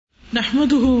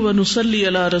نحمده ونصلي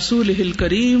على رسوله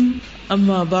الكريم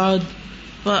اما بعد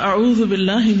فاعوذ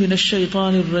بالله من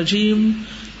الشيطان الرجيم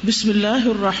بسم الله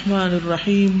الرحمن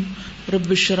الرحيم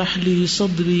رب اشرح لي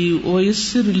صدري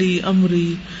ويسر لي امري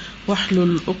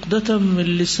واحلل عقدة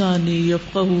من لساني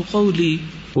يفقهوا قولي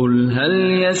قل هل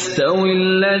يستوي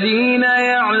الذين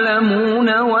يعلمون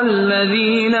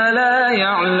والذين لا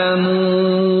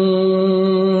يعلمون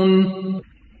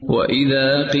وإذا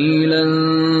قيل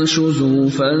انشزوا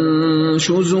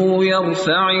فانشزوا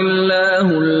يرفع الله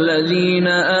الذين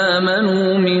آمنوا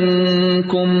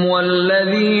منكم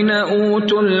والذين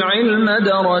أوتوا العلم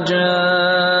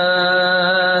درجات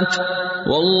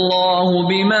والله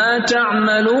بما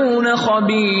تعملون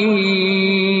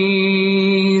خبير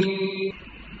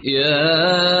يا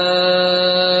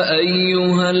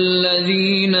أيها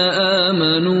الذين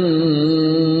آمنوا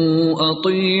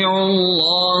أطيعوا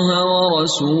الله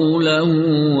ورسوله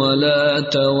ولا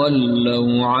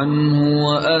تولوا عنه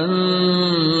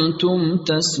وأنتم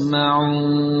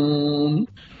تسمعون.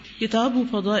 کتاب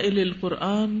فضائل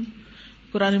القرآن،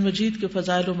 قرآن مجید کے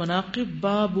فضائل و مناقب.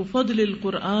 باب فضل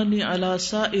القرآن علی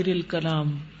سائر الکلام،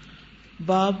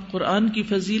 باب قرآن کی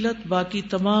فضیلت باقی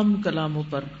تمام کلاموں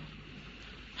پر.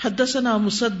 حدثنا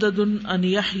مسدد عن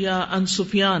یحییٰ عن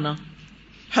سفیان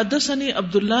حدثني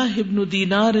عبد الله بن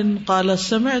دینار قال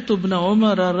سمعت ابن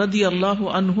عمر رضی اللہ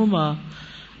عنہما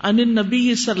عن النبی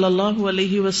صلی اللہ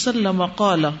علیہ وسلم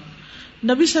قال،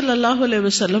 نبی صلی اللہ علیہ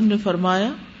وسلم نے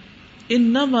فرمایا،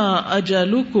 انما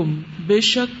اجلکم، بے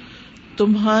شک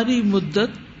تمہاری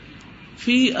مدت،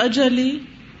 فی اجلی،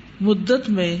 مدت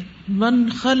میں، من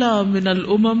خلا من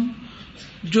الامم،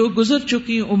 جو گزر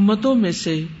چکی امتوں میں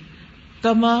سے،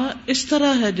 کما، اس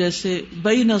طرح ہے جیسے،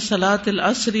 بین صلاۃ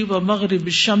العصر و مغرب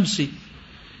الشمس،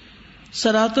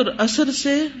 صلاۃ العصر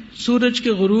سے سورج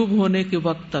کے غروب ہونے کے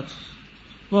وقت تک.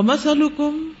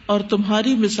 ومثلکم، اور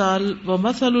تمہاری مثال،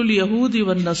 ومثل الیہود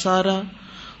والنصارى،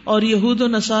 اور یہود و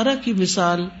نصارہ کی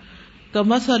مثال،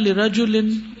 کمثل رجل،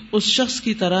 اس شخص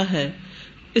کی طرح ہے،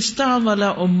 استعمل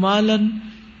عمالا،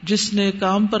 جس نے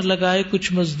کام پر لگائے کچھ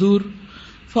مزدور،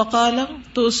 فقال،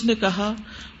 تو اس نے کہا،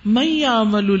 من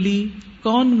یعمل لی،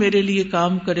 کون میرے لیے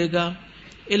کام کرے گا،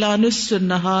 الی نصف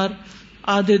النہار،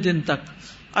 آدھے دن تک،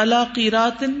 علی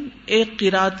قیرات، ایک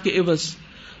قیرات کے عوض.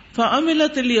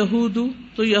 فعملت الیہود،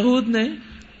 تو یہود نے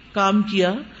کام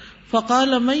کیا.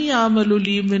 فقال من یعمل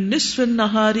لی من نصف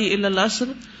النہار الی العصر،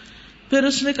 پھر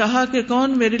اس نے کہا کہ کون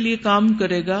میرے لیے کام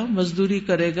کرے گا، مزدوری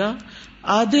کرے گا،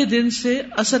 آدھے دن سے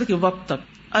عصر کے وقت تک،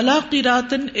 علی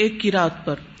قیرات، ایک قیرات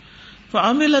پر.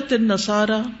 فعملت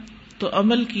النصارى، تو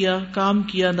عمل کیا، کام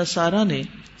کیا نصارہ نے.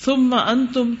 ثم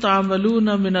انتم تعملون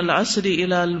من العصر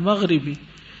الى المغرب،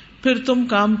 پھر تم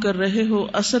کام کر رہے ہو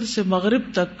عصر سے مغرب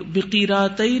تک،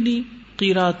 بقیراتین،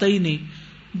 قیراتین،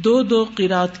 دو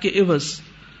قیرات کے عوض.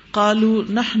 قالوا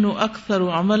نحن اکثر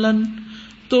عملا،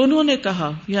 تو انہوں نے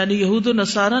کہا، یعنی یہود و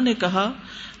نصارہ نے کہا،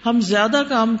 ہم زیادہ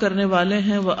کام کرنے والے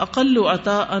ہیں، واقل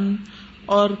عطاء،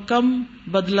 اور کم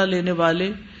بدلہ لینے والے.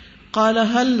 قال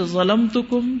هل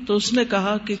ظلمتکم، تو اس نے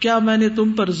کہا کہ کیا میں نے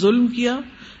تم پر ظلم کیا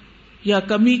یا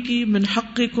کمی کی، من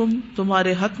حقکم،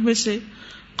 تمہارے حق میں سے.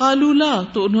 قالوا لا،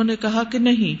 تو انہوں نے کہا کہ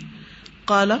نہیں.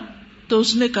 قال، تو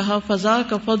اس نے کہا، فذاک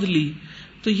فضلی،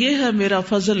 تو یہ ہے میرا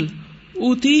فضل،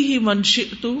 اوتیہ من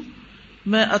شئت،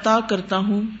 میں عطا کرتا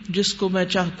ہوں جس کو میں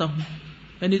چاہتا ہوں.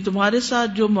 یعنی تمہارے ساتھ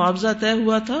جو معاوضہ طے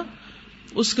ہوا تھا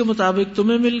اس کے مطابق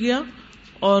تمہیں مل گیا،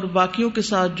 اور باقیوں کے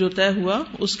ساتھ جو طے ہوا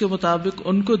اس کے مطابق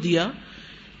ان کو دیا.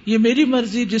 یہ میری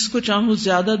مرضی، جس کو چاہوں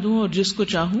زیادہ دوں اور جس کو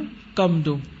چاہوں کم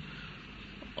دوں.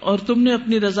 اور تم نے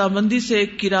اپنی رضامندی سے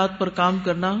ایک قرات پر کام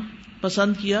کرنا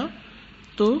پسند کیا،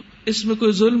 تو اس میں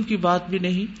کوئی ظلم کی بات بھی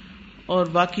نہیں، اور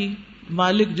باقی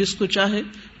مالک جس کو چاہے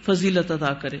فضیلت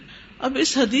عطا کرے. اب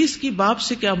اس حدیث کی باب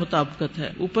سے کیا مطابقت ہے؟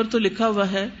 اوپر تو لکھا ہوا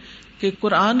ہے کہ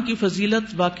قرآن کی فضیلت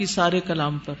باقی سارے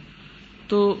کلام پر،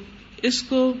 تو اس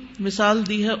کو مثال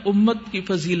دی ہے امت کی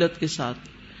فضیلت کے ساتھ،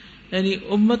 یعنی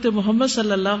امت محمد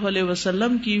صلی اللہ علیہ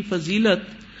وسلم کی فضیلت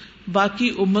باقی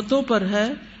امتوں پر ہے،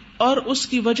 اور اس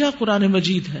کی وجہ قرآن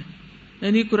مجید ہے.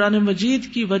 یعنی قرآن مجید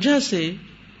کی وجہ سے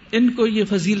ان کو یہ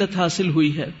فضیلت حاصل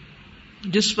ہوئی ہے،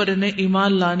 جس پر انہیں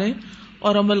ایمان لانے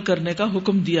اور عمل کرنے کا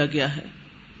حکم دیا گیا ہے.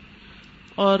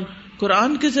 اور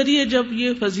قرآن کے ذریعے جب یہ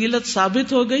فضیلت ثابت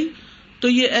ہو گئی تو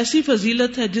یہ ایسی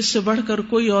فضیلت ہے جس سے بڑھ کر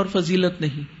کوئی اور فضیلت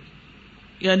نہیں.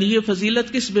 یعنی یہ فضیلت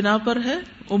کس بنا پر ہے؟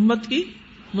 امت کی،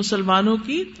 مسلمانوں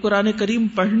کی قرآن کریم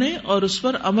پڑھنے اور اس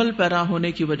پر عمل پیرا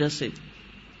ہونے کی وجہ سے.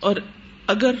 اور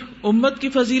اگر امت کی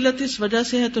فضیلت اس وجہ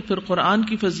سے ہے تو پھر قرآن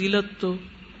کی فضیلت تو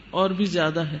اور بھی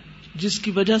زیادہ ہے، جس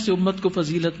کی وجہ سے امت کو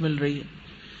فضیلت مل رہی ہے.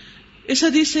 اس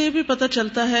حدیث سے یہ بھی پتہ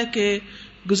چلتا ہے کہ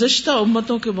گزشتہ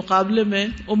امتوں کے مقابلے میں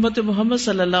امت محمد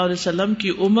صلی اللہ علیہ وسلم کی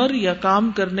عمر یا کام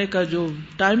کرنے کا جو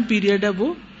ٹائم پیریڈ ہے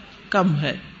وہ کم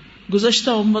ہے.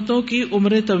 گزشتہ امتوں کی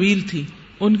عمریں طویل تھی،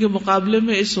 ان کے مقابلے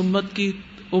میں اس امت کی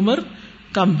عمر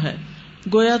کم ہے.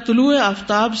 گویا طلوع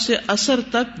آفتاب سے عصر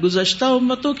تک گزشتہ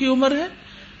امتوں کی عمر ہے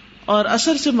اور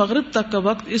عصر سے مغرب تک کا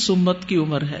وقت اس امت کی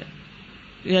عمر ہے.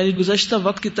 یعنی گزشتہ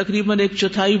وقت کی تقریباً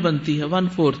 1/4 بنتی ہے،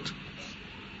 1/4.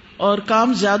 اور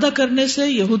کام زیادہ کرنے سے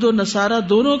یہود و نصارہ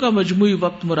دونوں کا مجموعی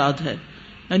وقت مراد ہے،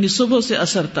 یعنی صبح سے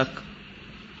عصر تک،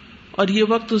 اور یہ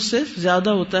وقت اس سے زیادہ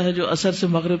ہوتا ہے جو عصر سے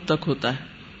مغرب تک ہوتا ہے.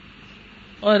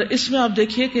 اور اس میں آپ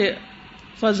دیکھیے کہ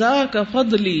فضا کا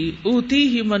فضلی اوتی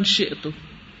ہی من شئت،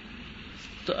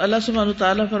 تو اللہ سبحانہ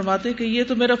وتعالیٰ فرماتے کہ یہ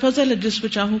تو میرا فضل ہے، جس پہ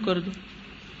چاہوں کر دوں.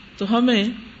 تو ہمیں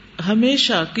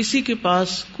ہمیشہ کسی کے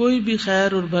پاس کوئی بھی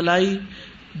خیر اور بھلائی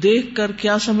دیکھ کر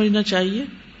کیا سمجھنا چاہیے؟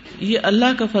 یہ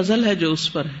اللہ کا فضل ہے جو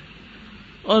اس پر ہے.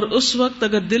 اور اس وقت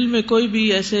اگر دل میں کوئی بھی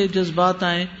ایسے جذبات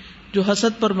آئیں جو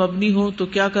حسد پر مبنی ہو تو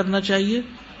کیا کرنا چاہیے؟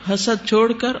 حسد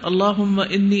چھوڑ کر اللہم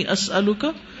انی اسألک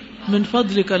من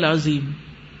فضلک العظیم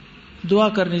دعا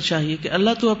کرنی چاہیے کہ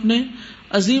اللہ تو اپنے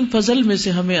عظیم فضل میں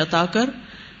سے ہمیں عطا کر،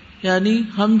 یعنی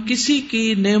ہم کسی کی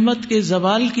نعمت کے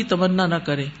زوال کی تمنا نہ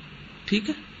کریں، ٹھیک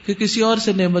ہے، کہ کسی اور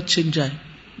سے نعمت چھن جائے،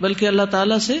 بلکہ اللہ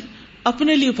تعالیٰ سے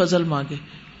اپنے لیے فضل مانگے،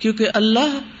 کیونکہ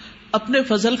اللہ اپنے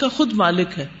فضل کا خود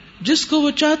مالک ہے، جس کو وہ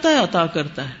چاہتا ہے عطا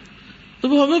کرتا ہے، تو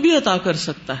وہ ہمیں بھی عطا کر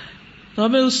سکتا ہے، تو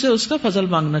ہمیں اس سے اس کا فضل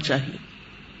مانگنا چاہیے.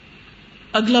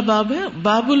 اگلا باب ہے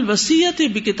باب الوصیت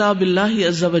بکتاب اللہ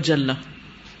عز وجل،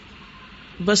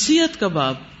 وصیت کا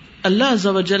باب، اللہ عز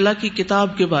وجل کی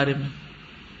کتاب کے بارے میں،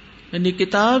 یعنی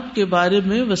کتاب کے بارے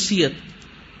میں وصیت.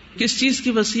 کس چیز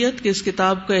کی وصیت؟ کہ اس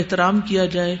کتاب کا احترام کیا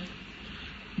جائے،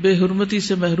 بے حرمتی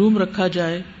سے محروم رکھا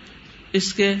جائے،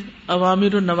 اس کے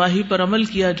اوامر و نواہی پر عمل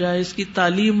کیا جائے، اس کی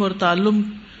تعلیم اور تعلم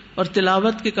اور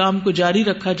تلاوت کے کام کو جاری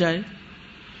رکھا جائے.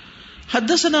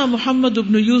 حدثنا محمد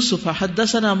بن یوسف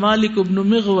حدثنا مالک بن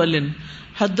مغول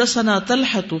حدثنا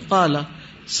طلحة قال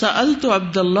سألت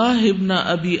عبد الله بن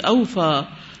ابی اوفا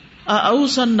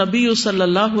اوصى النبی صلی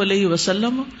اللہ علیہ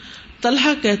وسلم.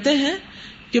 طلحہ کہتے ہیں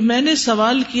کہ میں نے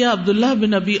سوال کیا عبداللہ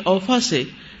بن ابی اوفا سے،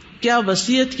 کیا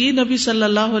وصیت کی نبی صلی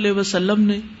اللہ علیہ وسلم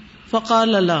نے؟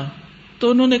 فقال لا،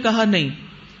 تو انہوں نے کہا نہیں.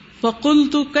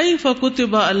 فقلت کیف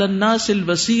کتب علی الناس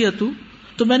الوصیۃ،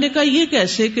 تو میں نے کہا یہ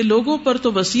کیسے کہ لوگوں پر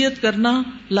تو وصیت کرنا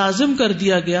لازم کر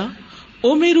دیا گیا،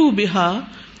 امروا بہا،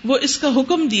 وہ اس کا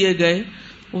حکم دیے گئے،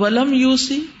 ولم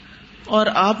یوصی، اور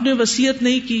آپ نے وصیت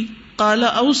نہیں کی. قال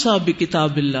اوصى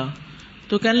بکتاب اللہ،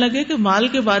 تو کہنے لگے کہ مال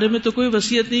کے بارے میں تو کوئی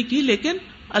وصیت نہیں کی، لیکن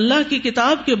اللہ کی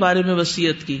کتاب کے بارے میں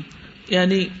وصیت کی.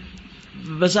 یعنی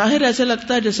بظاہر ایسے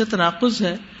لگتا ہے جیسے تناقض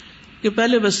ہے کہ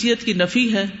پہلے وصیت کی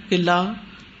نفی ہے کہ لا،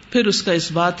 پھر اس کا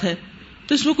اثبات ہے،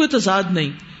 تو اس میں کوئی تضاد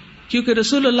نہیں، کیونکہ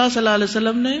رسول اللہ صلی اللہ علیہ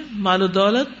وسلم نے مال و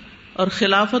دولت اور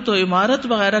خلافت و عمارت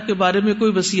وغیرہ کے بارے میں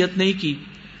کوئی وصیت نہیں کی،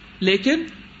 لیکن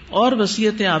اور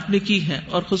وصیتیں آپ نے کی ہیں،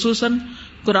 اور خصوصاً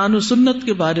قرآن و سنت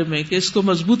کے بارے میں کہ اس کو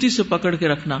مضبوطی سے پکڑ کے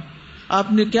رکھنا.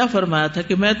 آپ نے کیا فرمایا تھا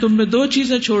کہ میں تم میں 2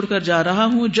 چیزیں چھوڑ کر جا رہا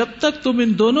ہوں، جب تک تم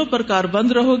ان دونوں پر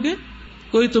کاربند رہو گے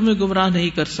کوئی تمہیں گمراہ نہیں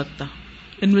کر سکتا.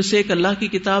 ان میں سے ایک اللہ کی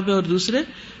کتاب ہے اور دوسرے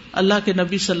اللہ کے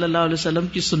نبی صلی اللہ علیہ وسلم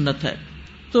کی سنت ہے.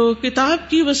 تو کتاب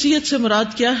کی وصیت سے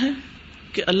مراد کیا ہے؟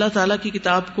 کہ اللہ تعالیٰ کی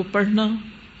کتاب کو پڑھنا،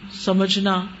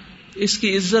 سمجھنا، اس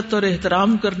کی عزت اور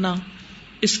احترام کرنا،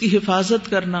 اس کی حفاظت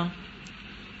کرنا،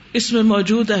 اس میں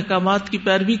موجود احکامات کی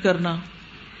پیروی کرنا،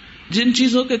 جن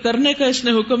چیزوں کے کرنے کا اس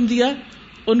نے حکم دیا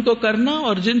ان کو کرنا،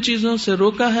 اور جن چیزوں سے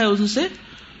روکا ہے ان سے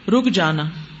رک جانا،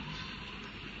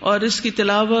 اور اس کی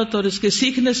تلاوت اور اس کے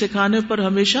سیکھنے سکھانے پر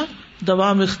ہمیشہ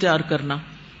دوام اختیار کرنا.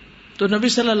 تو نبی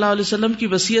صلی اللہ علیہ وسلم کی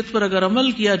وصیت پر اگر عمل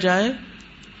کیا جائے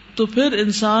تو پھر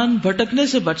انسان بھٹکنے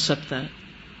سے بچ سکتا ہے.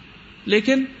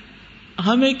 لیکن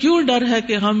ہمیں کیوں ڈر ہے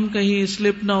کہ ہم کہیں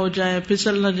سلپ نہ ہو جائیں،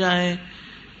 پھسل نہ جائیں،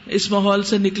 اس ماحول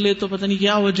سے نکلے تو پتہ نہیں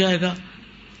کیا ہو جائے گا؟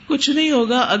 کچھ نہیں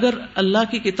ہوگا اگر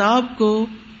اللہ کی کتاب کو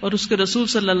اور اس کے رسول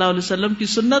صلی اللہ علیہ وسلم کی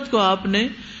سنت کو آپ نے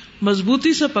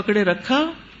مضبوطی سے پکڑے رکھا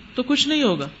تو کچھ نہیں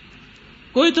ہوگا،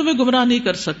 کوئی تمہیں گمراہ نہیں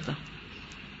کر سکتا.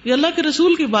 یہ اللہ کے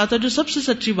رسول کی بات ہے جو سب سے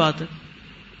سچی بات ہے.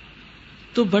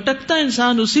 تو بھٹکتا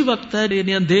انسان اسی وقت ہے،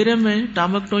 یعنی اندھیرے میں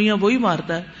ٹامک ٹوئیاں وہی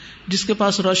مارتا ہے جس کے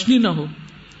پاس روشنی نہ ہو.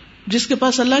 جس کے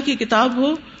پاس اللہ کی کتاب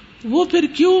ہو وہ پھر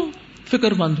کیوں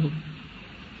فکر مند ہو؟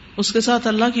 اس کے ساتھ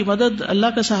اللہ کی مدد،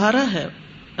 اللہ کا سہارا ہے،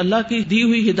 اللہ کی دی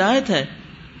ہوئی ہدایت ہے،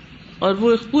 اور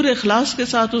وہ پورے اخلاص کے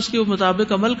ساتھ اس کے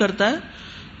مطابق عمل کرتا ہے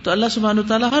تو اللہ سبحانہ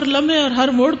وتعالیٰ ہر لمحے اور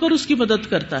ہر موڑ پر اس کی مدد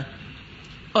کرتا ہے.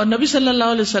 اور نبی صلی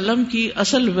اللہ علیہ وسلم کی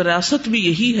اصل وراثت بھی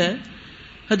یہی ہے.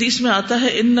 حدیث میں آتا ہے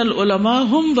ان العلماء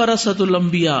ہم ورثۃ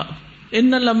الانبیاء،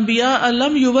 ان الانبیاء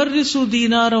لم یورثوا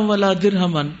دینارا ولا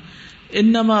درہما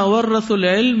انما ورثوا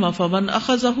العلم فمن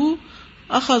اخذه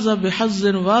اخذ بحظ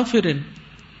وافر.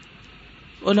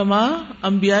 علماء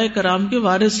انبیاء کرام کے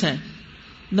وارث ہیں.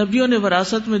 نبیوں نے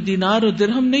وراثت میں دینار اور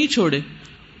درہم نہیں چھوڑے،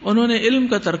 انہوں نے علم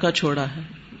کا ترکہ چھوڑا ہے.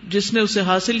 جس نے اسے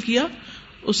حاصل کیا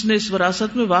اس نے اس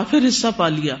وراثت میں وافر حصہ پا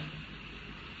لیا.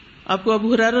 آپ کو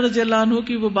ابو ہریرہ رضی اللہ عنہ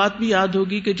کی وہ بات بھی یاد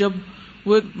ہوگی کہ جب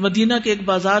وہ مدینہ کے ایک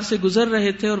بازار سے گزر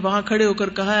رہے تھے اور وہاں کھڑے ہو کر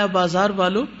کہا ہے بازار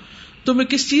والو تمہیں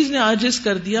کس چیز نے عاجز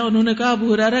کر دیا؟ انہوں نے کہا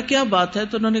ابو ہریرہ کیا بات ہے؟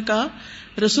 تو انہوں نے کہا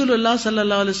رسول اللہ صلی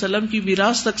اللہ علیہ وسلم کی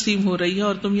میراث تقسیم ہو رہی ہے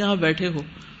اور تم یہاں بیٹھے ہو،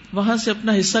 وہاں سے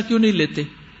اپنا حصہ کیوں نہیں لیتے؟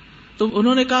 تو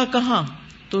انہوں نے کہا کہاں؟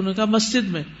 تو انہوں نے کہا مسجد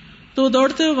میں. تو وہ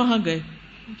دوڑتے ہوئے وہاں گئے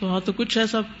تو وہاں تو کچھ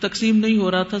ایسا تقسیم نہیں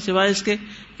ہو رہا تھا سوائے اس کے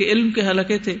کہ علم کے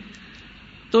حلقے تھے.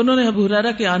 تو انہوں نے ابو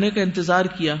ہریرہ کے آنے کا انتظار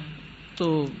کیا. تو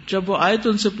جب وہ آئے تو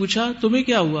ان سے پوچھا تمہیں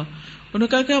کیا ہوا؟ انہوں نے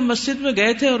کہا کہ ہم مسجد میں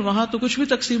گئے تھے اور وہاں تو کچھ بھی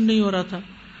تقسیم نہیں ہو رہا تھا.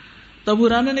 تو ابو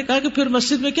ہریرہ نے کہا کہ پھر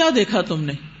مسجد میں کیا دیکھا تم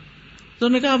نے؟ تو انہوں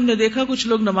نے کہا ہم نے دیکھا کچھ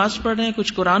لوگ نماز پڑھ رہے ہیں،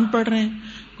 کچھ قرآن پڑھ رہے ہیں،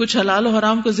 کچھ حلال و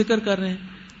حرام کا ذکر کر رہے ہیں.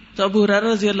 تو ابو ہریرہ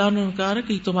رضی اللہ عنہ نے کہا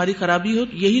کہ تمہاری خرابی ہو،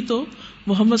 یہی تو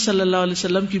محمد صلی اللہ علیہ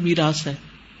وسلم کی میراث ہے.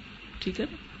 ٹھیک ہے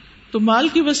نا؟ تو مال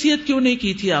کی وصیت کیوں نہیں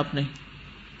کی تھی آپ نے؟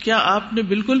 کیا آپ نے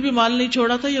بالکل بھی مال نہیں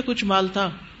چھوڑا تھا یا کچھ مال تھا؟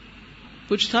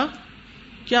 کچھ تھا؟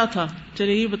 کیا تھا؟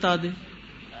 چلیے یہ بتا دیں.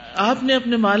 آپ نے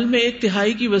اپنے مال میں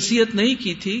 1/3 کی وصیت نہیں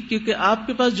کی تھی کیونکہ آپ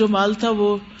کے پاس جو مال تھا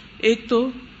وہ ایک تو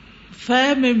فے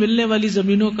میں ملنے والی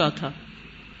زمینوں کا تھا.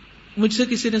 مجھ سے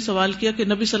کسی نے سوال کیا کہ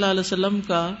نبی صلی اللہ علیہ وسلم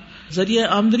کا ذریعہ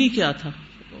آمدنی کیا تھا؟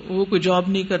 وہ کوئی جاب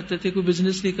نہیں کرتے تھے، کوئی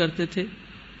بزنس نہیں کرتے تھے.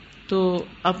 تو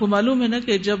آپ کو معلوم ہے نا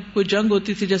کہ جب کوئی جنگ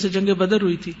ہوتی تھی، جیسے جنگ بدر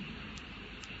ہوئی تھی،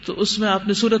 تو اس میں آپ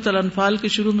نے سورۃ الانفال کے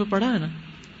شروع میں پڑھا ہے نا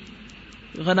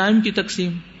غنائم کی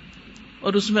تقسیم،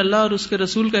 اور اس میں اللہ اور اس کے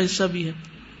رسول کا حصہ بھی ہے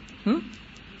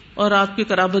اور آپ کے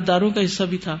قرابت داروں کا حصہ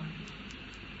بھی تھا.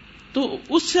 تو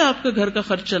اس سے آپ کے گھر کا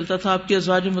خرچ چلتا تھا، آپ کی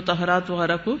ازواج مطہرات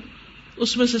وغیرہ کو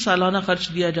اس میں سے سالانہ خرچ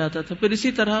دیا جاتا تھا. پھر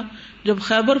اسی طرح جب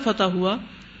خیبر فتح ہوا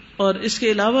اور اس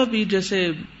کے علاوہ بھی جیسے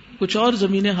کچھ اور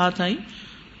زمینیں ہاتھ آئیں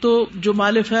تو جو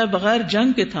مال فے بغیر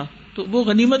جنگ کے تھا تو وہ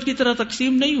غنیمت کی طرح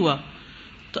تقسیم نہیں ہوا.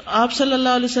 تو آپ صلی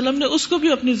اللہ علیہ وسلم نے اس کو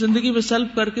بھی اپنی زندگی میں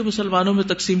سلب کر کے مسلمانوں میں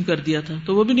تقسیم کر دیا تھا،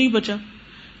 تو وہ بھی نہیں بچا.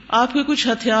 آپ کے کچھ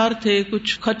ہتھیار تھے،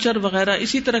 کچھ خچر وغیرہ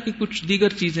اسی طرح کی کچھ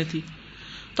دیگر چیزیں تھی.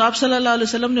 تو آپ صلی اللہ علیہ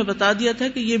وسلم نے بتا دیا تھا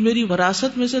کہ یہ میری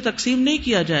وراثت میں سے تقسیم نہیں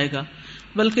کیا جائے گا،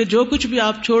 بلکہ جو کچھ بھی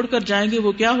آپ چھوڑ کر جائیں گے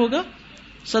وہ کیا ہوگا؟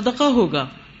 صدقہ ہوگا.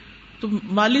 تو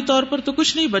مالی طور پر تو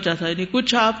کچھ نہیں بچا تھا، یعنی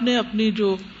کچھ آپ نے اپنی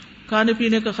جو کھانے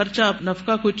پینے کا خرچہ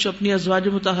نفقہ کچھ اپنی ازواج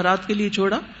مطہرات کے لیے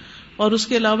چھوڑا، اور اس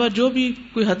کے علاوہ جو بھی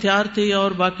کوئی ہتھیار تھے یا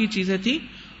اور باقی چیزیں تھیں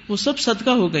وہ سب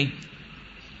صدقہ ہو گئیں.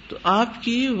 تو آپ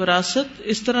کی وراثت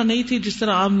اس طرح نہیں تھی جس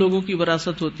طرح عام لوگوں کی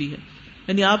وراثت ہوتی ہے،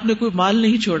 یعنی آپ نے کوئی مال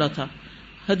نہیں چھوڑا تھا.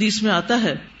 حدیث میں آتا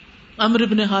ہے عمرو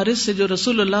بن حارث سے جو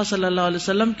رسول اللہ صلی اللہ علیہ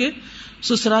وسلم کے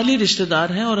سسرالی رشتہ دار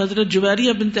ہیں اور حضرت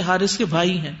جویریہ بنت حارث کے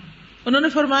بھائی ہیں، انہوں نے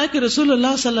فرمایا کہ رسول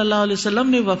اللہ صلی اللہ علیہ وسلم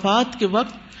نے وفات کے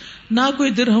وقت نہ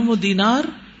کوئی درہم و دینار،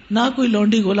 نہ کوئی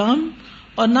لونڈی غلام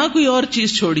اور نہ کوئی اور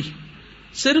چیز چھوڑی،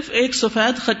 صرف ایک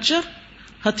سفید خچر،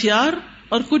 ہتھیار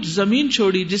اور کچھ زمین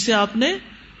چھوڑی جسے آپ نے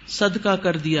صدقہ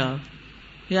کر دیا.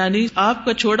 یعنی آپ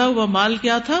کا چھوڑا ہوا مال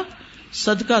کیا تھا؟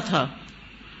 صدقہ تھا.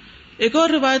 ایک اور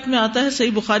روایت میں آتا ہے،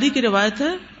 صحیح بخاری کی روایت ہے،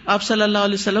 آپ صلی اللہ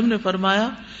علیہ وسلم نے فرمایا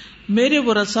میرے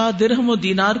ورثاء درہم و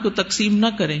دینار کو تقسیم نہ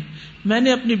کریں، میں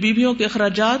نے اپنی بیویوں کے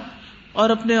اخراجات اور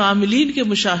اپنے عاملین کے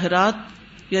مشاہرات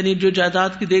یعنی جو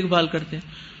جائیداد کی دیکھ بھال کرتے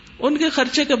ہیں ان کے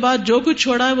خرچے کے بعد جو کچھ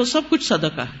چھوڑا ہے وہ سب کچھ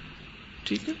صدقہ ہے.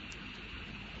 ٹھیک ہے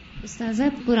استاذہ،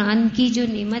 قرآن کی جو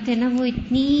نعمت ہے نا وہ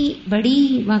اتنی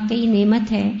بڑی واقعی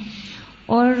نعمت ہے،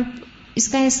 اور اس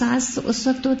کا احساس اس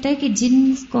وقت ہوتا ہے کہ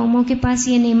جن قوموں کے پاس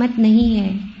یہ نعمت نہیں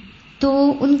ہے تو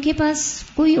ان کے پاس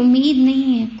کوئی امید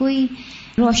نہیں ہے، کوئی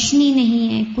روشنی نہیں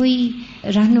ہے، کوئی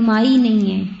رہنمائی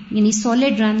نہیں ہے، یعنی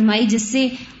سالڈ رہنمائی جس سے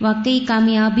واقعی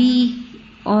کامیابی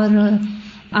اور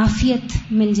عافیت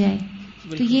مل جائے.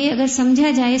 تو یہ اگر سمجھا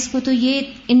جائے اس کو تو یہ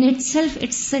in it self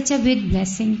it's such a big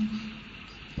blessing.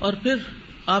 اور پھر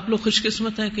آپ لوگ خوش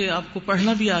قسمت ہیں کہ آپ کو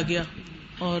پڑھنا بھی آ گیا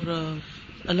اور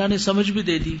اللہ نے سمجھ بھی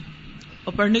دے دی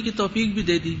اور پڑھنے کی توفیق بھی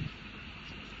دے دی.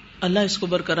 اللہ اس کو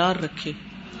برقرار رکھے،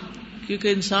 کیونکہ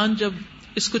انسان جب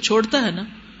اس کو چھوڑتا ہے نا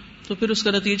تو پھر اس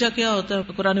کا نتیجہ کیا ہوتا ہے؟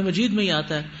 قرآن مجید میں ہی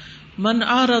آتا ہے من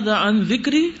اعرض عن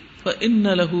ذکری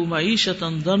فإن له معیشۃ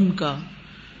ضنکا،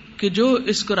 کہ جو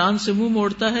اس قرآن سے منہ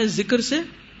موڑتا ہے ذکر سے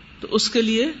تو اس کے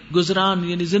لیے گزران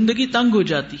یعنی زندگی تنگ ہو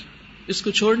جاتی. اس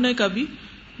کو چھوڑنے کا بھی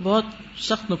بہت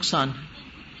سخت نقصان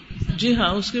ہے. جی ہاں،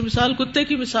 اس کی مثال کتے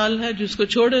کی مثال ہے، جس کو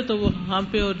چھوڑے تو وہ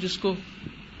ہانپے اور جس کو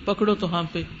پکڑو تو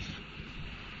ہانپے.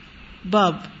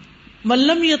 باب من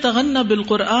لم يتغن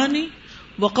بالقرآن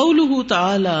وقوله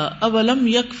تعالی اولم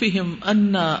یکفہم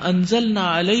انا انزلنا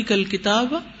علیک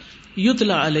الکتاب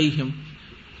یتلی علیہم.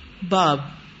 باب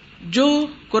جو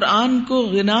قرآن کو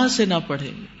غنا سے نہ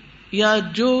پڑھے یا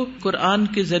جو قرآن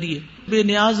کے ذریعے بے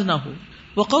نیاز نہ ہو.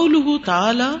 وقولہ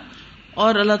تعالی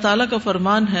اور اللہ تعالیٰ کا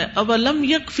فرمان ہے اولم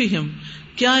یکفہم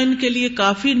کیا ان کے لیے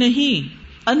کافی نہیں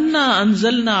انا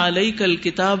انزلنا علیک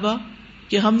الکتاب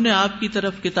کہ ہم نے آپ کی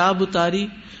طرف کتاب اتاری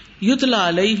یتلی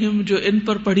علیہم جو ان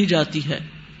پر پڑھی جاتی ہے.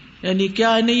 یعنی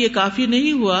کیا انہیں یہ کافی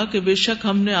نہیں ہوا کہ بے شک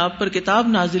ہم نے آپ پر کتاب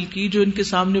نازل کی جو ان کے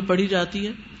سامنے پڑھی جاتی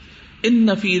ہے. ان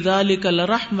فی ذلک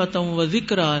لرحمۃ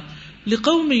وذکریٰ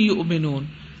لقوم یؤمنون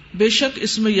بے شک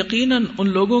اس میں یقیناً ان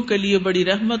لوگوں کے لیے بڑی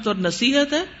رحمت اور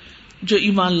نصیحت ہے جو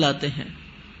ایمان لاتے ہیں.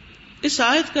 اس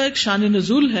آیت کا ایک شان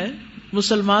نزول ہے.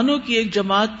 مسلمانوں کی ایک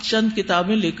جماعت چند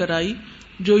کتابیں لے کر آئی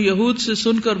جو یہود سے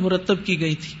سن کر مرتب کی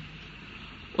گئی تھی.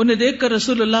 انہیں دیکھ کر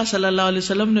رسول اللہ صلی اللہ علیہ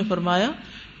وسلم نے فرمایا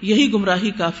یہی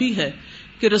گمراہی کافی ہے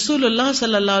کہ رسول اللہ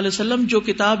صلی اللہ علیہ وسلم جو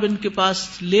کتاب ان کے پاس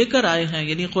لے کر آئے ہیں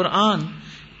یعنی قرآن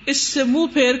اس سے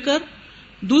منہ پھیر کر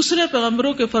دوسرے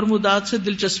پیغمبروں کے فرمودات سے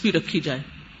دلچسپی رکھی جائے.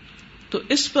 تو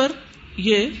اس پر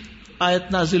یہ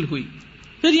آیت نازل ہوئی.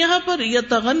 پھر یہاں پر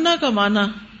یتغنا کا معنی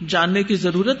جاننے کی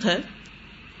ضرورت ہے.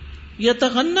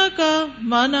 یتغنا کا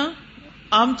معنی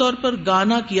عام طور پر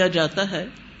گانا کیا جاتا ہے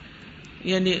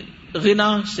یعنی غنا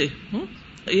سے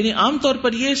یعنی عام طور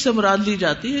پر یہ اس سے مراد لی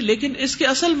جاتی ہے لیکن اس کے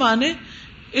اصل معنی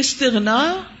استغنا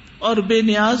اور بے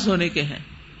نیاز ہونے کے ہیں.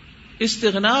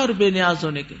 استغنا اور بے نیاز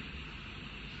ہونے کے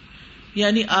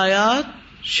یعنی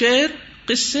آیات شعر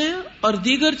قصے اور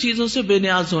دیگر چیزوں سے بے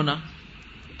نیاز ہونا.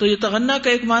 تو یہ تغنا کا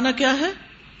ایک معنی کیا ہے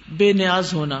بے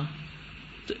نیاز ہونا.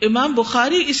 تو امام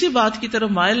بخاری اسی بات کی طرف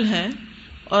مائل ہیں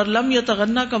اور لم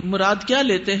یتغنا کا مراد کیا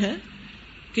لیتے ہیں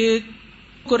کہ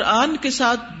قرآن کے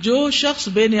ساتھ جو شخص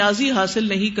بے نیازی حاصل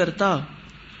نہیں کرتا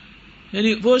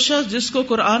یعنی وہ شخص جس کو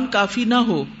قرآن کافی نہ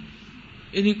ہو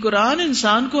یعنی قرآن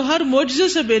انسان کو ہر معجزے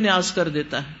سے بے نیاز کر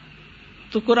دیتا ہے.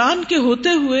 تو قرآن کے ہوتے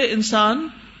ہوئے انسان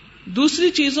دوسری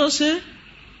چیزوں سے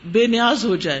بے نیاز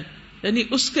ہو جائے یعنی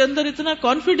اس کے اندر اتنا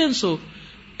کانفیڈنس ہو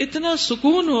اتنا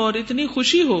سکون ہو اور اتنی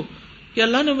خوشی ہو کہ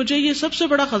اللہ نے مجھے یہ سب سے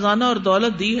بڑا خزانہ اور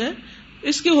دولت دی ہے,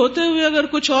 اس کے ہوتے ہوئے اگر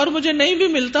کچھ اور مجھے نہیں بھی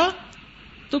ملتا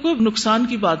تو کوئی نقصان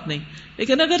کی بات نہیں,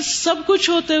 لیکن اگر سب کچھ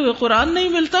ہوتے ہوئے قرآن نہیں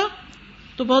ملتا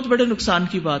تو بہت بڑے نقصان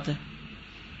کی بات ہے.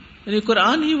 یعنی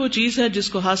قرآن ہی وہ چیز ہے جس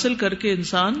کو حاصل کر کے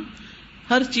انسان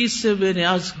ہر چیز سے بے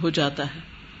نیاز ہو جاتا ہے,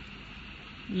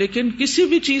 لیکن کسی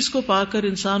بھی چیز کو پا کر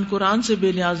انسان قرآن سے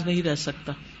بے نیاز نہیں رہ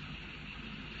سکتا.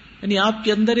 یعنی آپ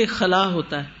کے اندر ایک خلا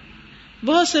ہوتا ہے.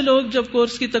 بہت سے لوگ جب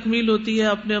کورس کی تکمیل ہوتی ہے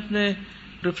اپنے اپنے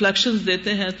ریفلیکشنز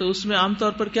دیتے ہیں تو اس میں عام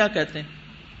طور پر کیا کہتے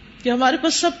ہیں کہ ہمارے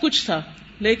پاس سب کچھ تھا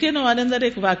لیکن ہمارے اندر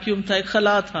ایک ویکیوم تھا, ایک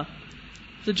خلا تھا.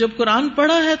 تو جب قرآن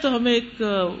پڑھا ہے تو ہمیں ایک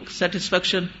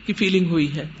سیٹسفیکشن کی فیلنگ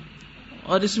ہوئی ہے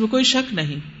اور اس میں کوئی شک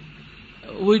نہیں.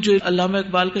 وہی جو علامہ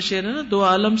اقبال کا شعر ہے نا, دو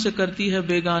عالم سے کرتی ہے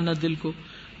بیگانہ دل کو,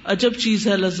 عجب چیز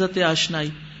ہے لذت آشنائی.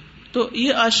 تو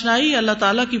یہ آشنائی اللہ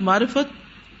تعالیٰ کی معرفت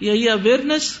یا یہ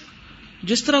اویئرنیس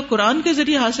جس طرح قرآن کے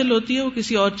ذریعے حاصل ہوتی ہے وہ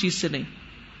کسی اور چیز سے نہیں.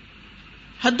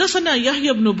 حدثنا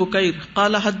یحیی بن بکیر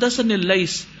قال حدثني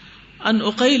الليث عن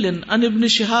عقیل عن ابن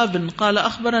شہاب قال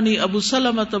اخبرني ابو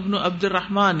سلمة بن عبد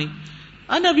الرحمن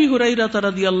عن ابی ہریرہ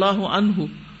رضی اللہ عنہ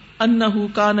انہ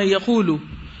کان یقول,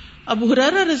 ابو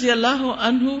ہریرہ رضی اللہ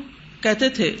عنہ کہتے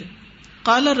تھے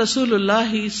قال رسول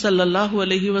اللہ صلی اللہ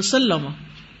علیہ وسلم,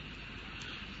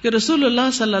 کہ رسول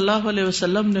اللہ صلی اللہ علیہ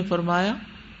وسلم نے فرمایا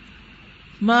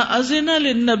ما اذن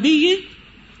للنبی,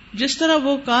 جس طرح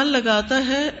وہ کان لگاتا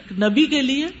ہے نبی کے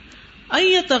لیے, ان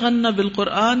یتغنى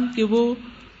بالقرآن, کہ وہ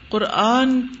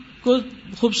قرآن کو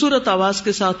خوبصورت آواز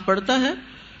کے ساتھ پڑھتا ہے.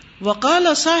 وقال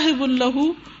صاحب لہ,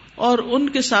 اور ان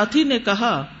کے ساتھی نے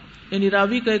کہا, یعنی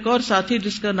راوی کا ایک اور ساتھی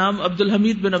جس کا نام عبد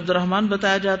الحمید بن عبد الرحمن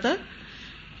بتایا جاتا ہے,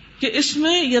 کہ اس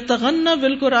میں یتغنى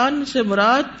بالقرآن سے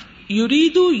مراد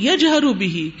یرید یجہر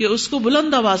بہ, کہ اس کو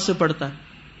بلند آواز سے پڑھتا ہے.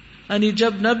 یعنی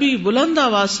جب نبی بلند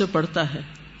آواز سے پڑھتا ہے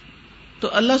تو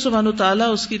اللہ سبحانہ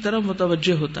وتعالیٰ اس کی طرف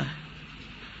متوجہ ہوتا ہے.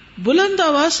 بلند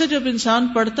آواز سے جب انسان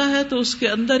پڑھتا ہے تو اس کے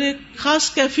اندر ایک خاص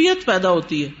کیفیت پیدا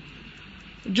ہوتی ہے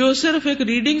جو صرف ایک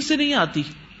ریڈنگ سے نہیں آتی.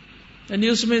 یعنی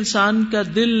اس میں انسان کا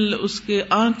دل, اس کے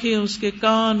آنکھیں, اس کے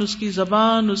کان, اس کی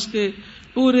زبان, اس کے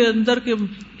پورے اندر کے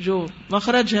جو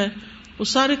مخرج ہیں وہ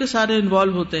سارے کے سارے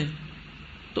انوالو ہوتے ہیں.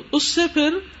 تو اس سے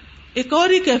پھر ایک اور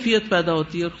ہی کیفیت پیدا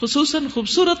ہوتی ہے, اور خصوصاً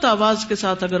خوبصورت آواز کے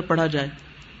ساتھ اگر پڑھا جائے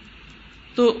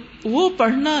تو وہ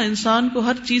پڑھنا انسان کو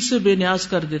ہر چیز سے بے نیاز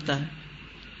کر دیتا ہے.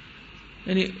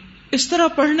 یعنی اس طرح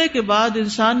پڑھنے کے بعد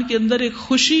انسان کے اندر ایک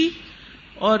خوشی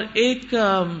اور ایک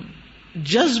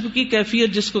جذب کی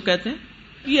کیفیت جس کو کہتے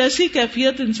ہیں یہ ایسی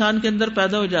کیفیت انسان کے اندر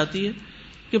پیدا ہو جاتی ہے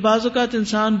کہ بعض اوقات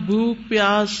انسان بھوک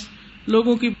پیاس،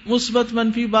 لوگوں کی مثبت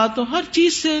منفی باتوں، ہر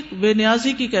چیز سے بے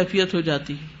نیازی کی کیفیت ہو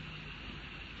جاتی ہے.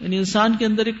 یعنی انسان کے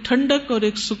اندر ایک ٹھنڈک اور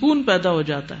ایک سکون پیدا ہو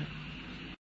جاتا ہے.